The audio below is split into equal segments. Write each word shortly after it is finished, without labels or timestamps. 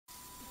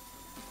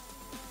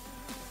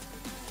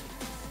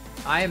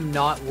I am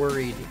not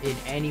worried in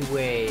any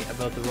way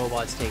about the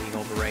robots taking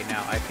over right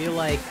now. I feel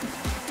like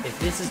if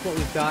this is what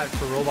we've got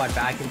for robot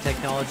vacuum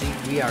technology,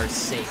 we are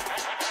safe.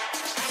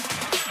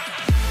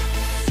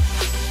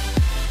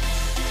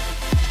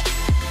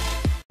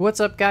 What's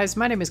up guys,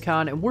 my name is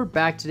Khan and we're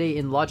back today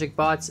in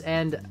LogicBots,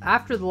 and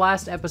after the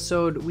last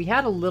episode we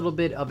had a little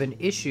bit of an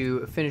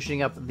issue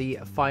finishing up the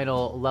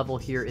final level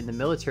here in the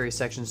military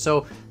section.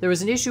 So there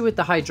was an issue with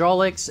the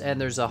hydraulics, and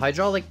there's a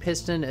hydraulic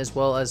piston as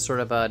well as sort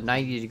of a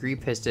 90-degree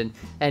piston,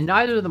 and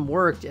neither of them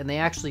worked, and they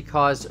actually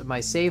caused my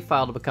save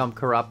file to become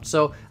corrupt.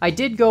 So I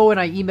did go and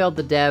I emailed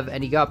the dev,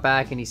 and he got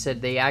back and he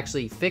said they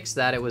actually fixed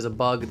that. It was a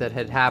bug that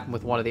had happened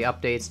with one of the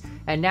updates,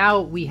 and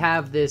now we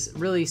have this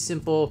really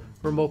simple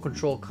remote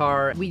control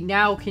car. We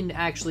now can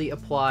actually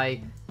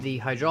apply the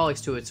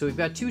hydraulics to it. So we've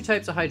got two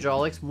types of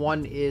hydraulics.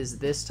 One is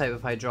this type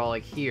of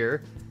hydraulic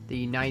here,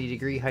 the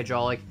 90-degree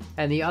hydraulic,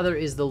 and the other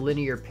is the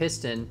linear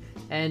piston.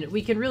 And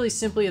we can really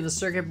simply in the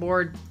circuit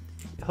board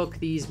hook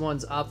these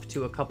ones up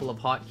to a couple of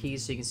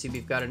hotkeys. So you can see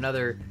we've got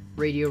another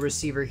radio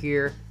receiver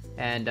here,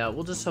 and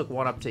we'll just hook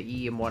one up to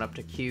E and one up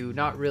to Q.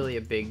 Not really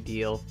a big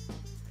deal.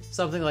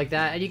 Something like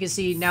that, and you can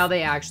see now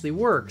they actually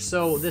work.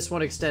 So this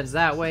one extends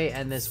that way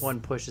and this one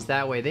pushes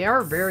that way. They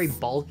are very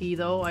bulky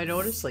though, I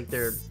noticed, like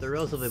they're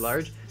relatively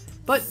large,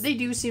 but they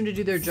do seem to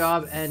do their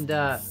job. And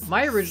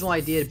my original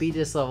idea to beat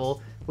this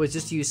level was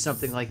just to use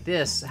something like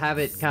this, have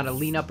it kind of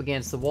lean up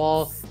against the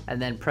wall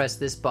and then press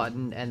this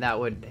button, and that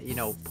would, you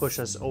know, push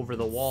us over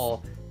the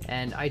wall.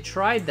 And I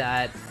tried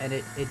that and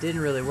it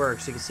didn't really work.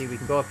 So you can see we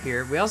can go up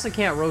here. We also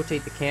can't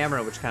rotate the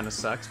camera, which kind of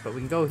sucks, but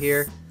we can go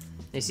here.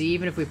 You see,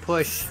 even if we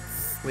push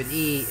with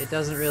E, it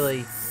doesn't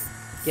really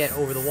get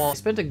over the wall. I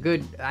spent a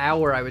good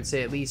hour, I would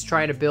say at least,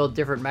 trying to build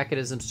different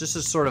mechanisms just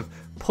to sort of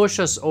push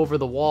us over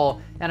the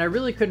wall, and I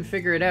really couldn't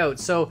figure it out.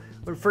 So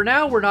for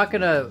now, we're not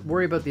going to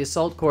worry about the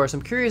assault course.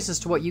 I'm curious as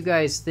to what you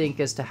guys think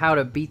as to how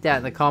to beat that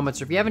in the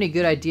comments, or if you have any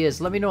good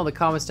ideas, let me know in the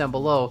comments down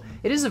below.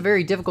 It is a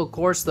very difficult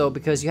course though,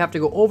 because you have to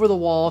go over the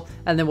wall,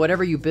 and then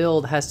whatever you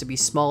build has to be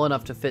small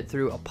enough to fit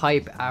through a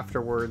pipe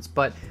afterwards.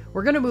 But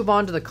we're going to move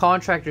on to the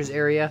contractors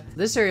area.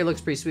 This area looks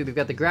pretty sweet. We've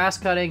got the grass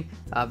cutting,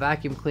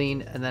 vacuum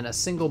clean, and then a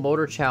single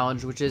motor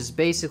challenge, which is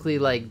basically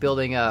like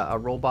building a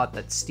robot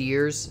that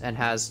steers and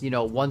has, you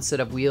know, one set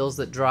of wheels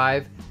that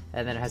drive,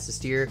 and then it has to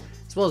steer,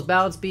 as well as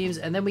balance beams.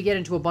 And then we get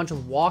into a bunch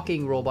of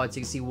walking robots.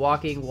 You can see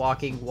walking,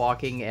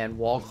 and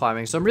wall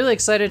climbing. So I'm really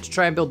excited to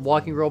try and build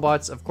walking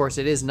robots. Of course,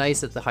 it is nice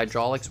that the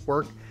hydraulics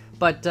work.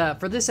 But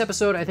for this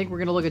episode, I think we're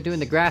going to look at doing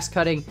the grass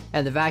cutting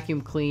and the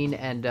vacuum clean,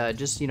 and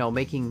just, you know,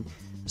 making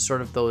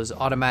sort of those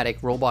automatic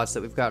robots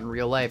that we've got in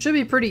real life. Should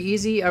be pretty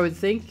easy, I would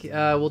think.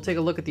 We'll take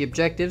a look at the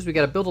objectives. We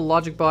got to build a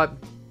LogicBot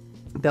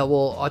that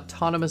will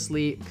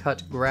autonomously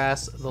cut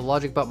grass. The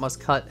LogicBot must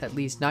cut at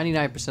least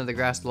 99% of the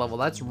grass level.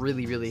 That's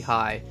really, really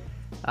high.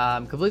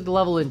 Complete the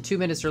level in 2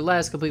 minutes or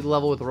less. Complete the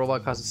level with a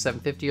robot cost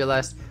of $750 or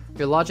less.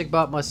 Your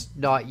LogicBot must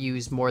not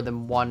use more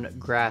than one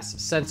grass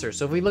sensor.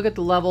 So if we look at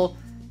the level,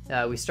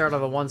 we start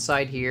on the one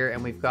side here,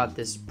 and we've got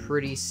this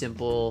pretty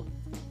simple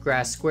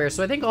grass square.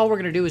 So I think all we're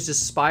going to do is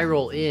just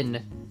spiral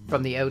in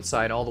from the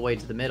outside all the way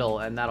to the middle,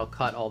 and that'll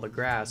cut all the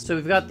grass. So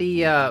we've got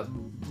the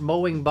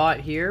mowing bot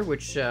here,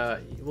 which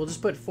we'll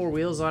just put 4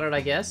 wheels on it,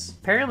 I guess.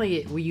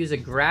 Apparently we use a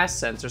grass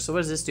sensor. So what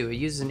does this do? It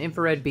uses an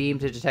infrared beam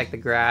to detect the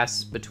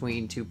grass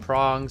between 2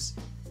 prongs.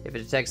 If it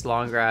detects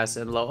long grass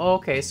and low, oh,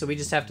 okay, so we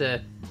just have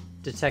to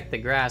detect the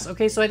grass.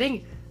 Okay, so I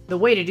think the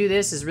way to do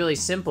this is really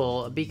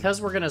simple.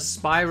 Because we're gonna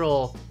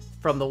spiral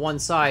from the one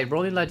side, we're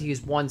only allowed to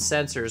use one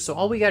sensor. So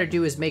all we got to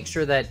do is make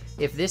sure that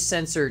if this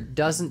sensor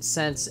doesn't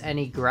sense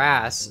any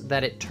grass,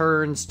 that it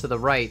turns to the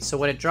right. So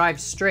when it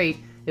drives straight,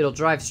 it'll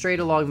drive straight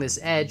along this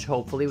edge,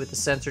 hopefully with the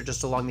sensor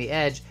just along the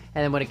edge.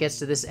 And then when it gets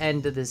to this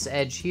end of this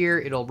edge here,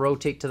 it'll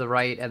rotate to the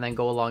right and then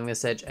go along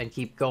this edge and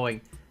keep going.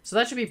 So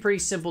that should be pretty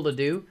simple to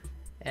do.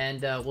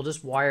 And we'll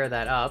just wire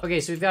that up. Okay,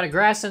 so we've got a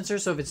grass sensor.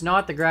 So if it's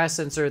not the grass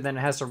sensor, then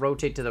it has to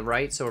rotate to the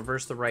right. So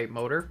reverse the right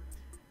motor.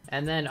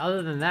 And then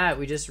other than that,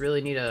 we just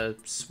really need a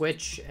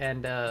switch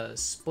and a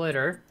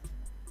splitter.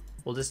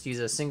 We'll just use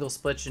a single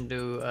switch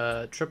into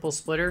a triple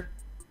splitter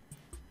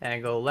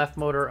and go left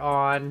motor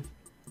on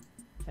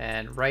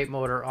and right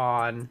motor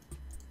on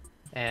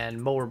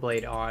and mower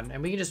blade on.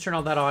 And we can just turn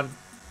all that on.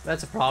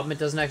 That's a problem. It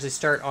doesn't actually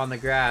start on the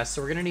grass.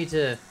 So we're going to need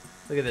to,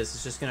 look at this.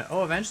 It's just going to,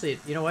 oh, eventually,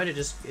 you know what? It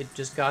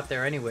just got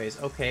there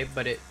anyways. Okay,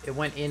 but it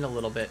went in a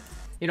little bit.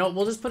 You know,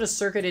 we'll just put a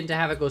circuit in to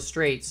have it go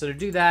straight. So to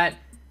do that,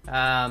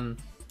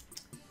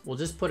 we'll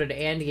just put an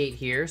AND gate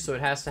here, so it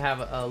has to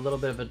have a little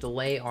bit of a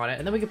delay on it.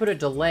 And then we can put a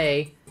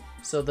delay,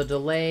 so the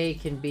delay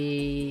can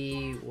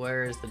be,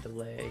 where is the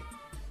delay?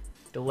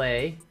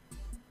 Delay,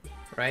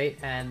 right?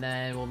 And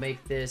then we'll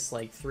make this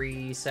like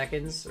 3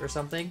 seconds or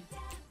something.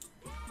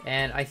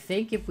 And I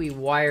think if we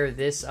wire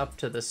this up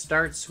to the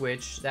start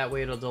switch, that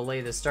way it'll delay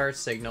the start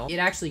signal. It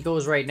actually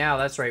goes right now,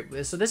 that's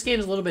right. So this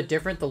game is a little bit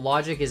different. The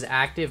logic is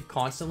active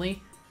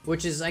constantly,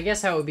 which is, I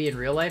guess, how it would be in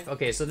real life.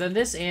 Okay, so then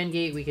this AND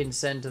gate we can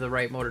send to the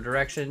right motor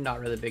direction,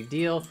 not really a big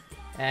deal.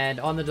 And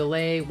on the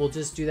delay, we'll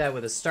just do that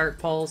with a start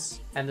pulse.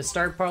 And the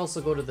start pulse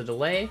will go to the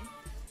delay.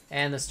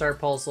 And the start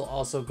pulse will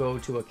also go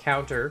to a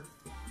counter.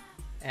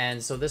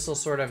 And so this will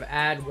sort of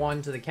add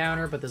 1 to the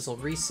counter, but this will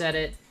reset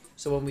it.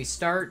 So when we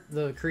start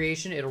the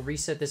creation, it'll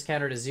reset this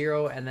counter to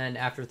 0. And then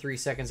after 3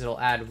 seconds, it'll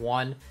add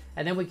 1.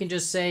 And then we can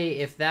just say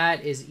if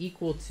that is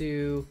equal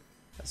to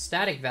a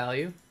static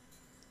value.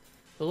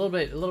 A little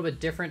bit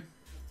different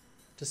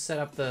to set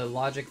up the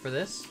logic for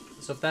this.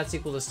 So if that's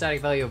equal to a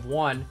static value of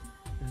 1,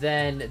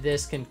 then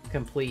this can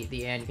complete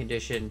the AND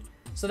condition.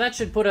 So that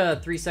should put a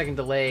 3-second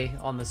delay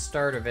on the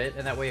start of it,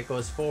 and that way it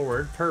goes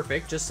forward.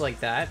 Perfect, just like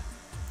that.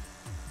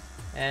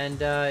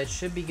 And it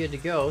should be good to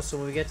go. So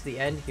when we get to the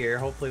end here,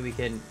 hopefully we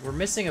can... We're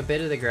missing a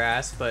bit of the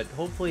grass, but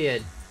hopefully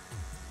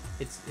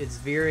it's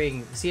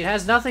veering... See, it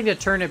has nothing to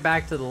turn it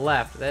back to the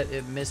left.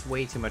 It missed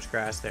way too much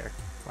grass there.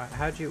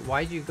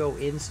 Why'd you go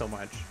in so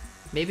much?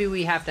 Maybe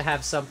we have to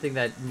have something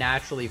that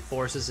naturally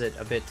forces it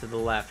a bit to the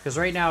left. Because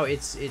right now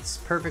it's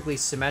perfectly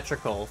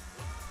symmetrical.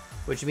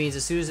 Which means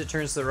as soon as it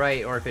turns to the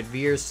right, or if it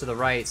veers to the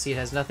right, see, it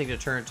has nothing to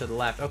turn to the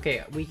left.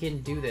 Okay, we can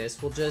do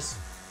this. We'll just...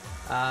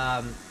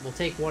 we'll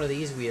take one of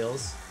these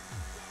wheels.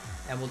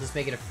 And we'll just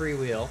make it a free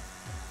wheel.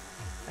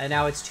 And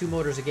now it's 2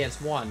 motors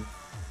against 1.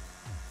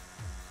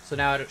 So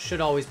now it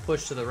should always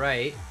push to the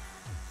right.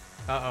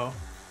 Uh-oh.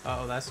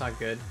 Uh-oh, that's not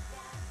good.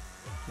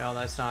 No,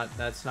 that's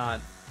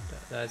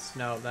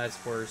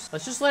worse.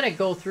 Let's just let it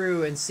go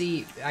through and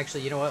see.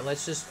 Actually, you know what?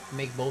 Let's just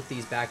make both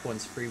these back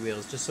ones free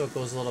wheels, just so it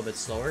goes a little bit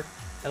slower.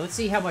 And let's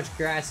see how much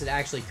grass it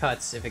actually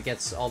cuts if it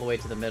gets all the way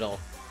to the middle.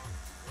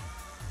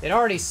 It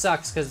already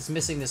sucks because it's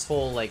missing this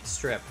whole, like,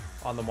 strip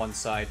on the one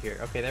side here.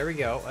 Okay, there we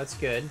go. That's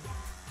good.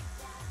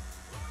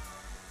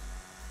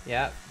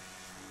 Yeah.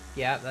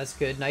 Yeah, that's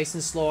good. Nice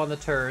and slow on the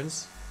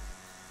turns.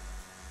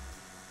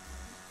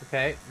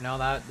 Okay, no,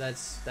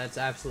 that's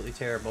absolutely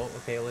terrible.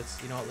 Okay, let's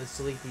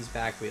delete these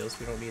back wheels.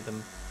 We don't need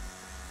them.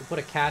 We'll put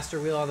a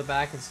caster wheel on the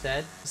back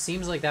instead.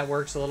 Seems like that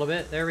works a little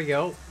bit. There we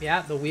go.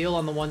 Yeah, the wheel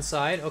on the one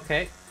side.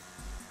 Okay.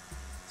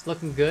 It's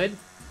looking good.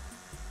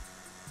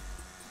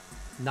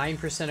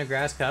 9% of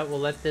grass cut. We'll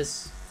let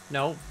this...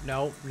 No,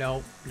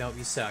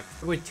 you suck.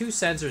 With 2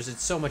 sensors,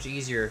 it's so much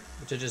easier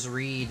to just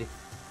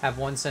have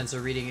one sensor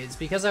reading. It's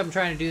because I'm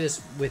trying to do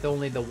this with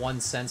only the one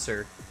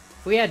sensor.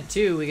 If we had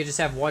 2, we could just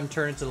have 1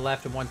 turn to the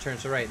left and 1 turn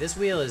to the right. This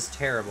wheel is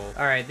terrible.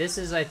 All right, this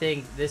is, I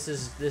think, this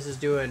is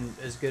doing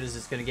as good as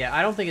it's gonna get.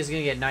 I don't think it's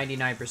gonna get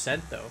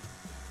 99% though.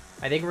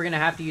 I think we're gonna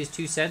have to use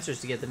 2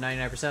 sensors to get the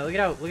 99%.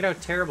 Look at how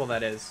terrible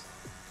that is.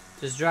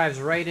 Just drives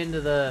right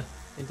into the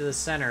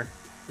center.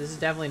 This is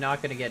definitely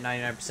not gonna get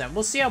 99%.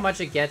 We'll see how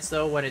much it gets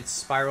though when it's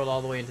spiraled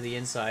all the way into the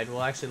inside.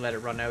 We'll actually let it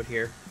run out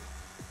here,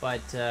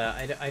 but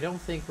I don't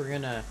think we're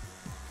gonna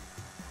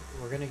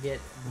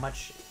get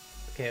much.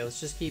 Okay, let's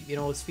just keep,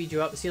 let's speed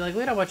you up. See, like,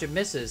 look at how much it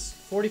misses.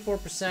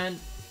 44%.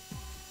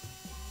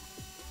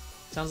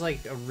 Sounds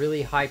like a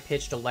really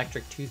high-pitched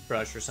electric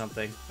toothbrush or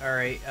something. All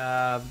right,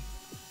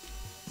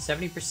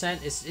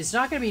 70%. It's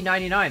not going to be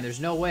 99. There's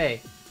no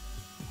way.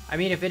 I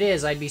mean, if it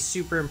is, I'd be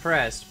super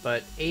impressed.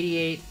 But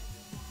 88.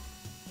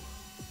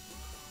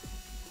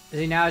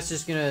 See, now it's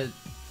just going to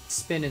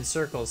spin in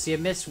circles. See, it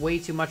missed way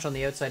too much on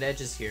the outside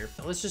edges here.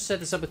 Let's just set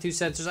this up with 2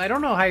 sensors. I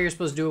don't know how you're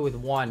supposed to do it with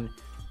 1.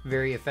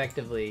 Very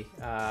effectively,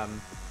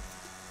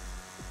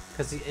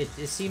 because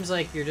it seems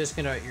like you're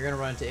gonna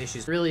run into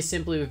issues. Really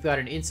simply, we've got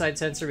an inside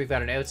sensor, we've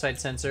got an outside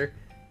sensor,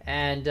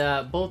 and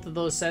both of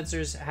those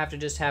sensors have to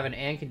just have an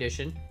AND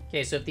condition.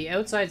 Okay, so if the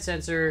outside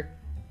sensor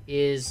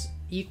is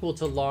equal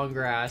to long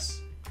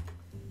grass,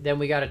 then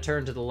we got to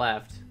turn to the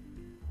left.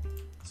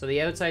 So the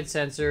outside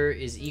sensor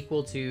is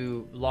equal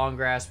to long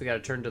grass, we got to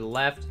turn to the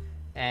left.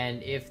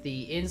 And if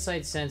the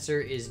inside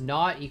sensor is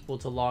not equal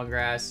to long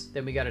grass,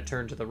 then we got to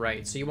turn to the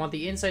right. So you want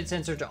the inside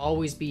sensor to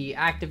always be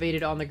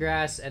activated on the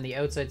grass and the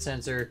outside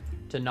sensor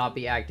to not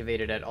be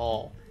activated at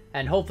all.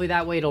 And hopefully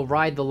that way it'll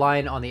ride the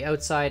line on the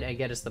outside and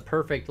get us the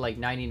perfect, like,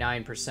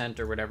 99%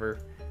 or whatever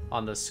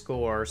on the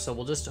score. So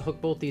we'll just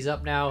hook both these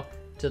up now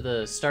to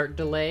the start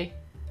delay.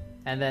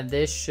 And then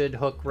this should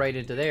hook right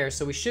into there.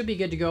 So we should be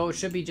good to go. It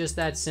should be just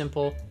that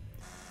simple.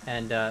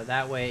 And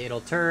that way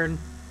it'll turn.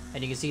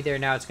 And you can see there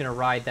now it's going to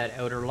ride that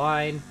outer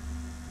line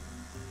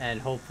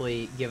and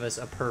hopefully give us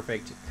a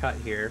perfect cut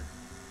here.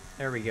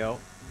 There we go.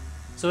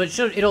 So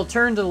it'll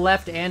turn to the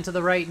left and to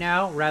the right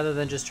now rather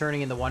than just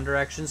turning in the one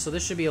direction. So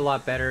this should be a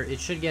lot better.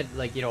 It should get,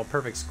 like, a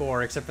perfect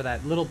score except for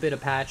that little bit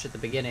of patch at the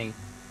beginning.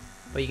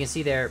 But you can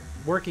see there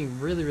working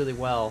really, really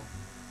well.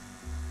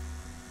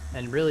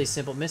 And really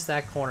simple. Missed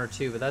that corner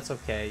too, but that's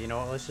okay.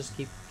 Let's just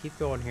keep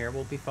going here.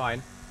 We'll be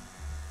fine.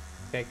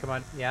 Okay, come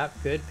on. Yeah,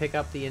 good. Pick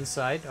up the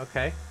inside.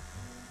 Okay.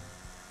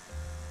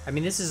 I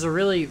mean, this is a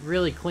really,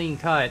 really clean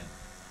cut.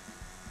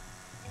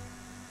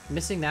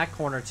 Missing that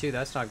corner too,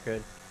 that's not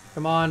good.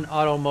 Come on,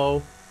 auto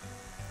mow.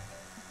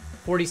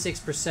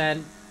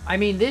 46%. I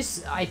mean,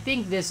 I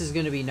think this is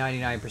going to be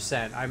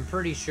 99%. I'm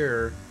pretty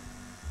sure.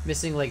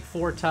 Missing like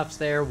 4 tufts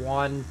there.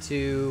 1,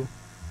 2,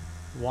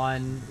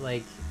 1.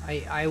 Like,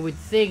 I would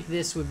think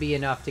this would be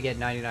enough to get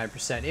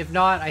 99%. If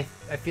not, I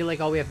feel like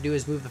all we have to do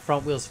is move the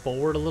front wheels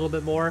forward a little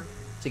bit more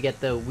to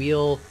get the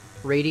wheel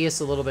radius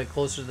a little bit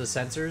closer to the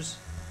sensors.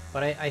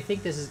 But I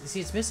think this is... See,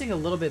 it's missing a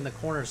little bit in the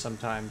corners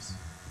sometimes.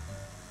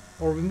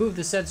 Or we move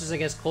the sensors, I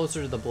guess,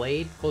 closer to the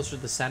blade, closer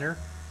to the center,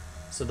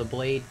 so the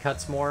blade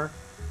cuts more.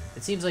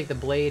 It seems like the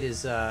blade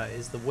is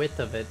the width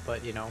of it,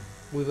 but, you know,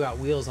 we've got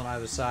wheels on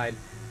either side.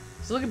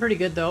 It's looking pretty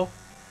good, though.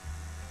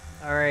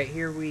 All right,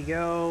 here we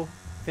go.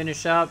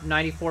 Finish up,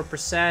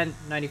 94%,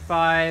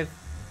 95,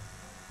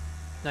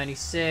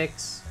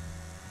 96,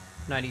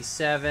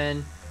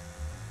 97,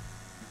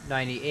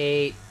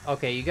 98.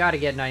 Okay, you got to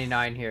get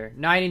 99 here.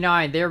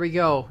 99, there we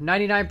go.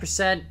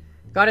 99%.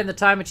 Got it in the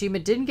time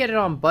achievement. Didn't get it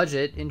on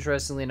budget,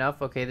 interestingly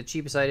enough. Okay, the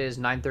cheapest I did is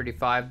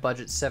 935,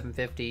 budget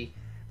 750.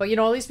 But, you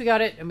know, at least we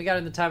got it, and we got it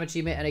in the time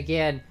achievement. And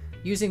again,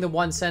 using the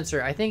one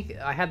sensor, I think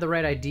I had the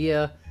right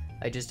idea.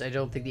 I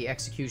don't think the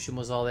execution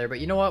was all there. But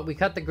you know what? We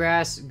cut the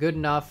grass good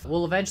enough.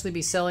 We'll eventually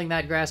be selling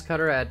that grass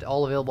cutter at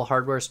all available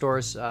hardware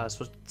stores. So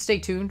stay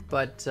tuned.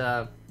 But,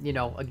 you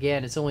know,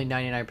 again, it's only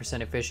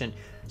 99% efficient.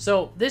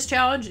 So this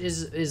challenge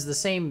is the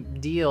same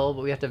deal,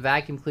 but we have to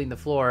vacuum clean the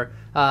floor.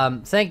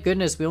 Thank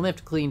goodness we only have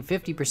to clean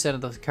 50% of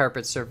the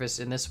carpet surface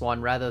in this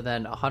one rather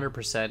than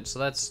 100%. So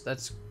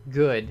that's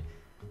good.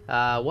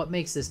 What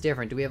makes this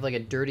different? Do we have like a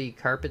dirty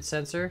carpet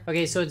sensor?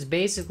 Okay, so it's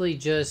basically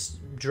just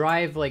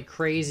drive like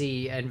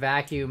crazy and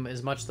vacuum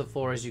as much of the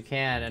floor as you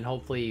can and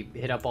hopefully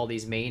hit up all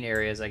these main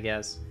areas, I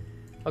guess.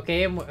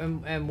 Okay,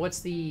 and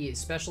what's the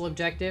special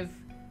objective?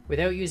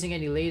 Without using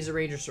any laser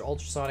rangers or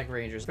ultrasonic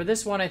rangers. For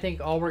this one, I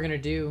think all we're gonna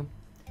do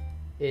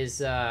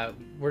is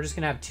we're just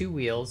gonna have two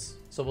wheels.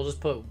 So we'll just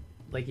put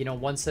like, you know,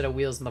 one set of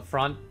wheels in the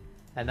front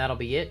and that'll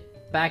be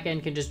it. Back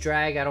end can just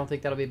drag. I don't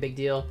think that'll be a big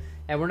deal.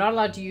 And we're not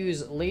allowed to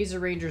use laser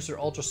rangers or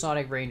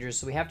ultrasonic rangers,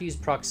 so we have to use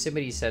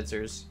proximity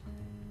sensors.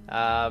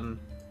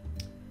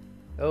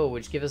 Oh,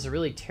 which give us a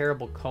really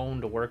terrible cone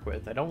to work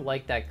with. I don't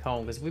like that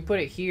cone, because if we put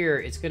it here,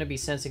 it's going to be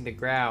sensing the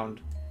ground,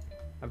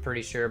 I'm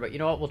pretty sure. But you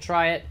know what, we'll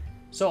try it.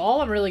 So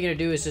all I'm really going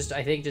to do is just,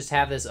 I think, just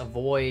have this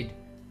avoid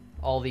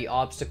all the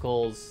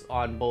obstacles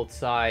on both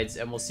sides,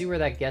 and we'll see where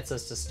that gets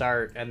us to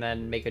start, and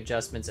then make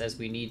adjustments as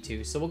we need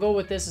to. So we'll go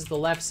with this as the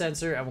left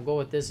sensor, and we'll go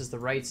with this as the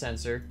right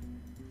sensor.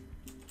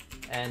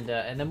 And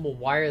then we'll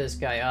wire this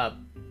guy up.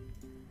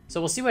 So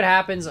we'll see what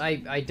happens.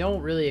 I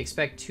don't really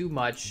expect too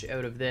much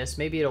out of this.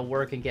 Maybe it'll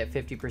work and get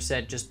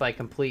 50% just by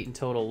complete and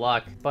total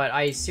luck. But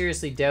I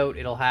seriously doubt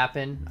it'll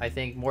happen. I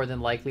think more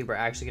than likely we're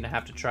actually going to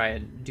have to try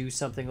and do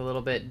something a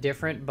little bit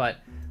different. But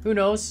who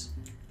knows?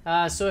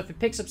 So if it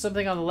picks up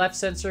something on the left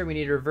sensor, we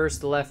need to reverse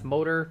the left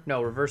motor.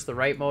 No, reverse the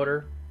right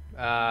motor.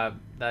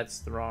 That's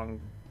the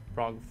wrong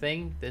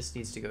thing. This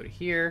needs to go to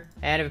here.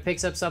 And if it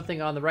picks up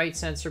something on the right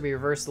sensor, we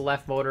reverse the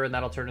left motor and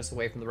that'll turn us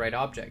away from the right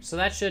object. So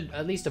that should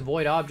at least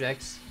avoid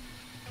objects.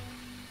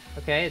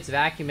 Okay, it's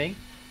vacuuming.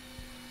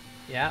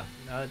 Yeah,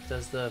 no, it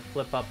does the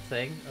flip up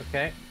thing.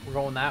 Okay, we're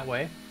going that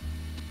way.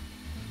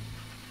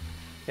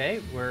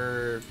 Okay,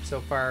 so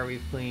far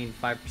we've cleaned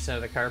 5%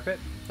 of the carpet.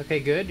 Okay,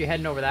 good. You're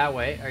heading over that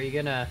way. Are you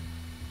gonna...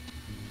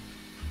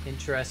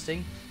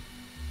 Interesting.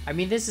 I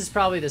mean, this is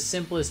probably the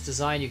simplest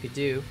design you could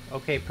do.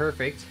 Okay,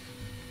 perfect.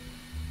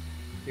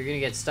 You're gonna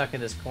get stuck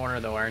in this corner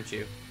though, aren't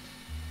you?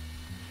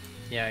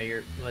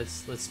 Yeah,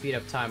 let's speed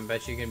up time. I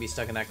bet you're gonna be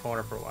stuck in that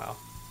corner for a while.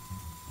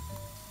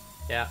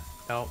 Yeah,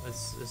 no,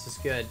 this is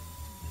good.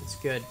 It's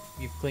good.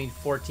 You've cleaned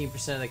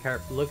 14% of the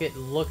carpet. Look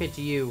at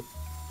you.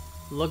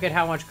 Look at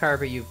how much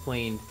carpet you've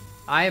cleaned.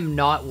 I am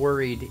not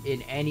worried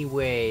in any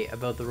way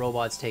about the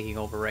robots taking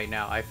over right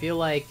now. I feel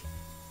like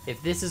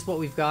if this is what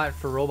we've got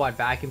for robot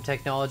vacuum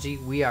technology,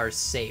 we are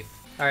safe.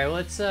 All right,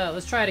 well,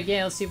 let's try it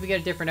again. Let's see if we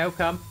get a different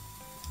outcome.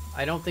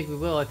 I don't think we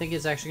will. I think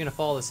it's actually going to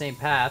follow the same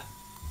path.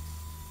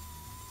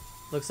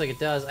 Looks like it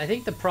does. I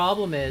think the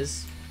problem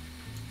is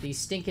these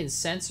stinking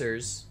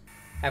sensors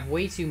have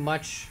way too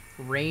much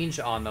range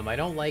on them. I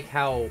don't like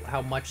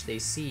how much they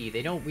see.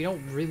 We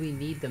don't really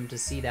need them to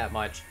see that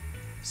much.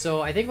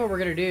 So I think what we're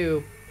going to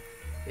do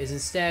is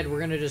instead we're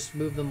going to just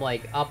move them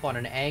like up on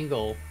an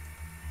angle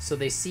so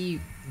they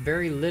see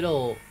very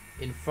little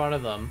in front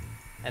of them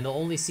and they'll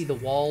only see the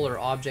wall or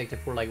object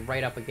if we're like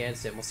right up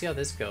against it. We'll see how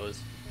this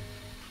goes.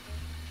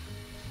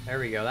 There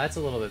we go. That's a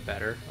little bit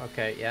better.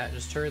 Okay, yeah,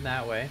 just turn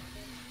that way.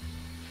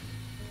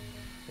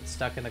 Get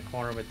stuck in the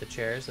corner with the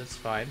chairs. That's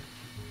fine.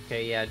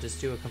 Okay, yeah,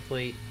 just do a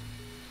complete...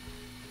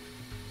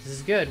 This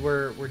is good.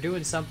 We're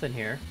doing something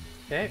here.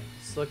 Okay,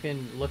 it's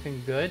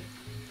looking good.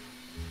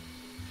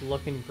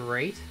 Looking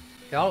great.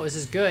 Oh, this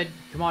is good.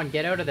 Come on,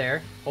 get out of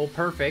there. Oh,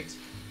 perfect.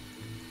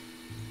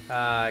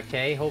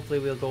 Okay, hopefully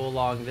we'll go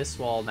along this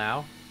wall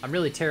now. I'm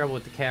really terrible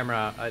with the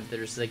camera.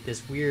 There's like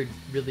this weird,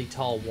 really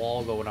tall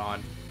wall going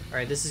on.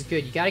 Alright, this is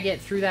good. You gotta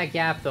get through that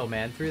gap though,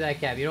 man. Through that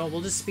gap. You know what?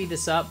 We'll just speed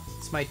this up.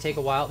 This might take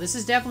a while. This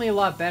is definitely a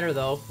lot better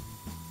though.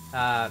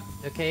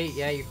 Okay,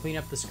 yeah, you clean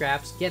up the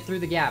scraps. Get through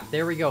the gap.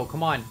 There we go.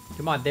 Come on.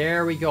 Come on.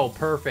 There we go.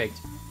 Perfect.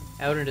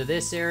 Out into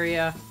this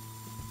area.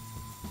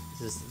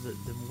 This is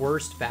the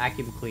worst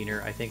vacuum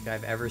cleaner I think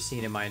I've ever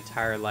seen in my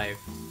entire life.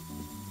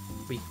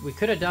 We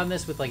could have done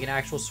this with like an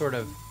actual sort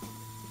of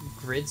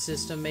grid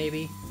system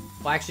maybe.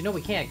 Well, actually, no,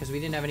 we can't because we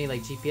didn't have any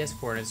like GPS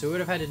coordinates. So we would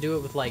have had to do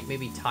it with like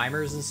maybe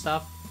timers and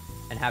stuff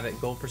and have it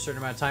go for a certain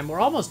amount of time. We're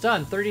almost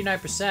done,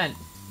 39%.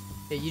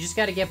 You just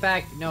got to get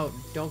back. No,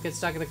 don't get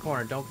stuck in the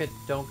corner. Don't get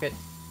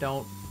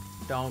out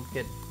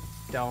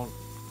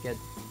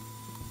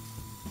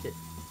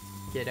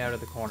of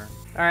the corner.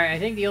 All right, I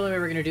think the only way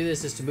we're gonna do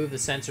this is to move the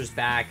sensors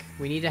back.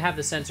 We need to have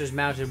the sensors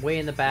mounted way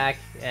in the back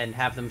and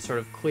have them sort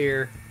of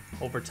clear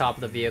over top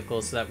of the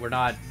vehicle so that we're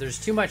not, there's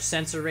too much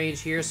sensor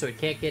range here, so it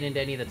can't get into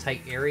any of the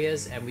tight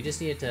areas, and we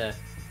just needed to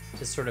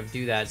sort of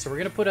do that. So we're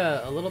gonna put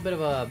a little bit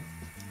of a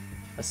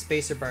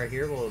spacer bar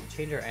here. We'll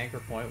change our anchor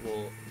point.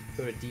 We'll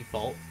go to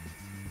default,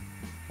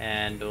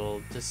 and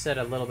we'll just set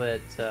a little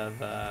bit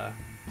of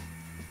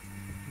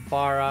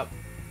bar up,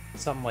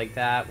 something like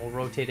that. We'll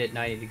rotate it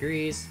 90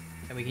 degrees,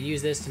 and we can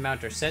use this to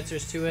mount our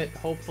sensors to it,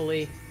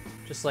 hopefully,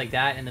 just like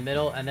that in the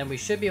middle. And then we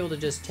should be able to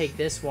just take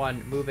this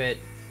one, move it,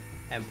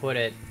 and put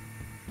it.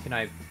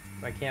 I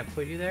can't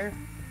put you there?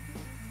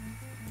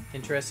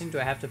 Interesting. Do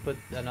I have to put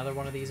another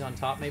one of these on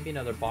top, maybe?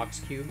 Another box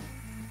cube?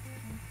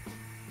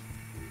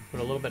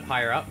 Put a little bit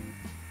higher up.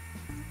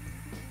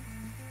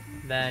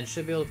 Then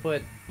should be able to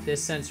put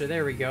this sensor.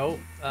 There we go.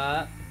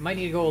 Might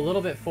need to go a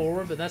little bit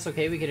forward, but that's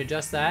okay. We can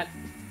adjust that.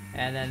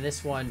 And then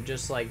this one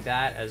just like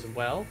that as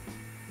well.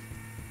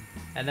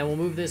 And then we'll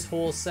move this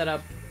whole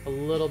setup a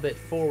little bit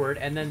forward.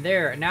 And then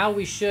there. Now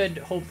we should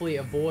hopefully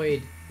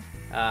avoid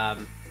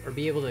or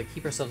be able to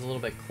keep ourselves a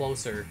little bit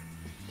closer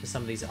to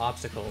some of these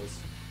obstacles.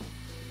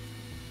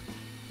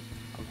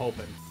 I'm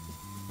hoping.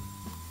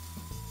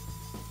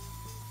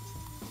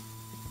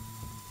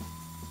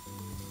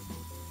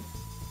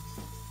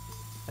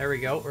 There we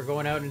go. We're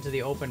going out into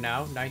the open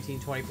now.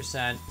 19-20%. This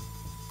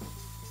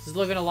is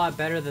looking a lot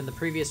better than the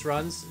previous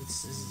runs.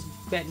 It's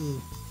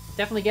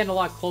definitely getting a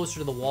lot closer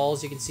to the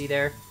walls, you can see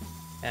there,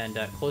 and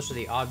closer to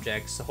the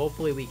objects. So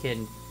hopefully we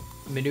can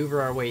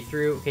maneuver our way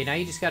through. Okay, now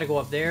you just got to go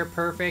up there.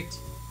 Perfect.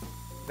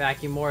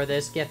 Vacuum more of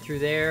this. Get through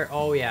there.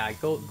 Oh yeah,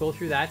 go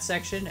through that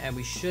section, and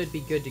we should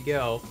be good to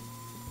go.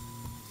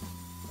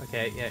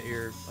 Okay, yeah,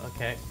 you're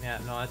okay. Yeah,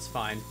 no, that's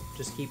fine.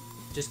 Just keep.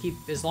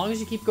 As long as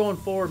you keep going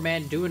forward,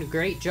 man, doing a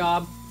great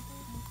job.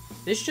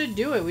 This should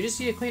do it. We just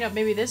need to clean up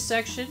maybe this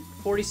section.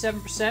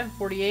 47%,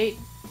 48.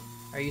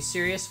 Are you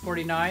serious?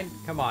 49.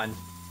 Come on.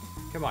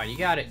 Come on, you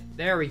got it.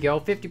 There we go,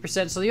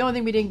 50%. So the only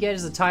thing we didn't get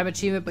is the time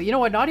achievement, but you know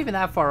what? Not even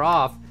that far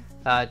off.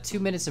 2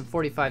 minutes and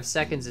 45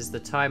 seconds is the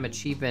time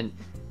achievement,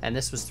 and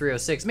this was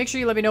 3:06. Make sure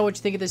you let me know what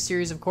you think of this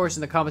series, of course,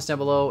 in the comments down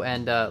below,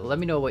 and let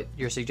me know what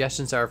your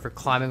suggestions are for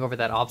climbing over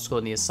that obstacle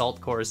in the assault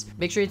course.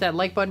 Make sure you hit that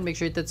like button, make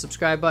sure you hit that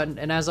subscribe button,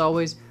 and as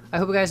always, I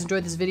hope you guys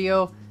enjoyed this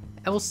video,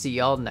 and we'll see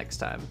y'all next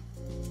time.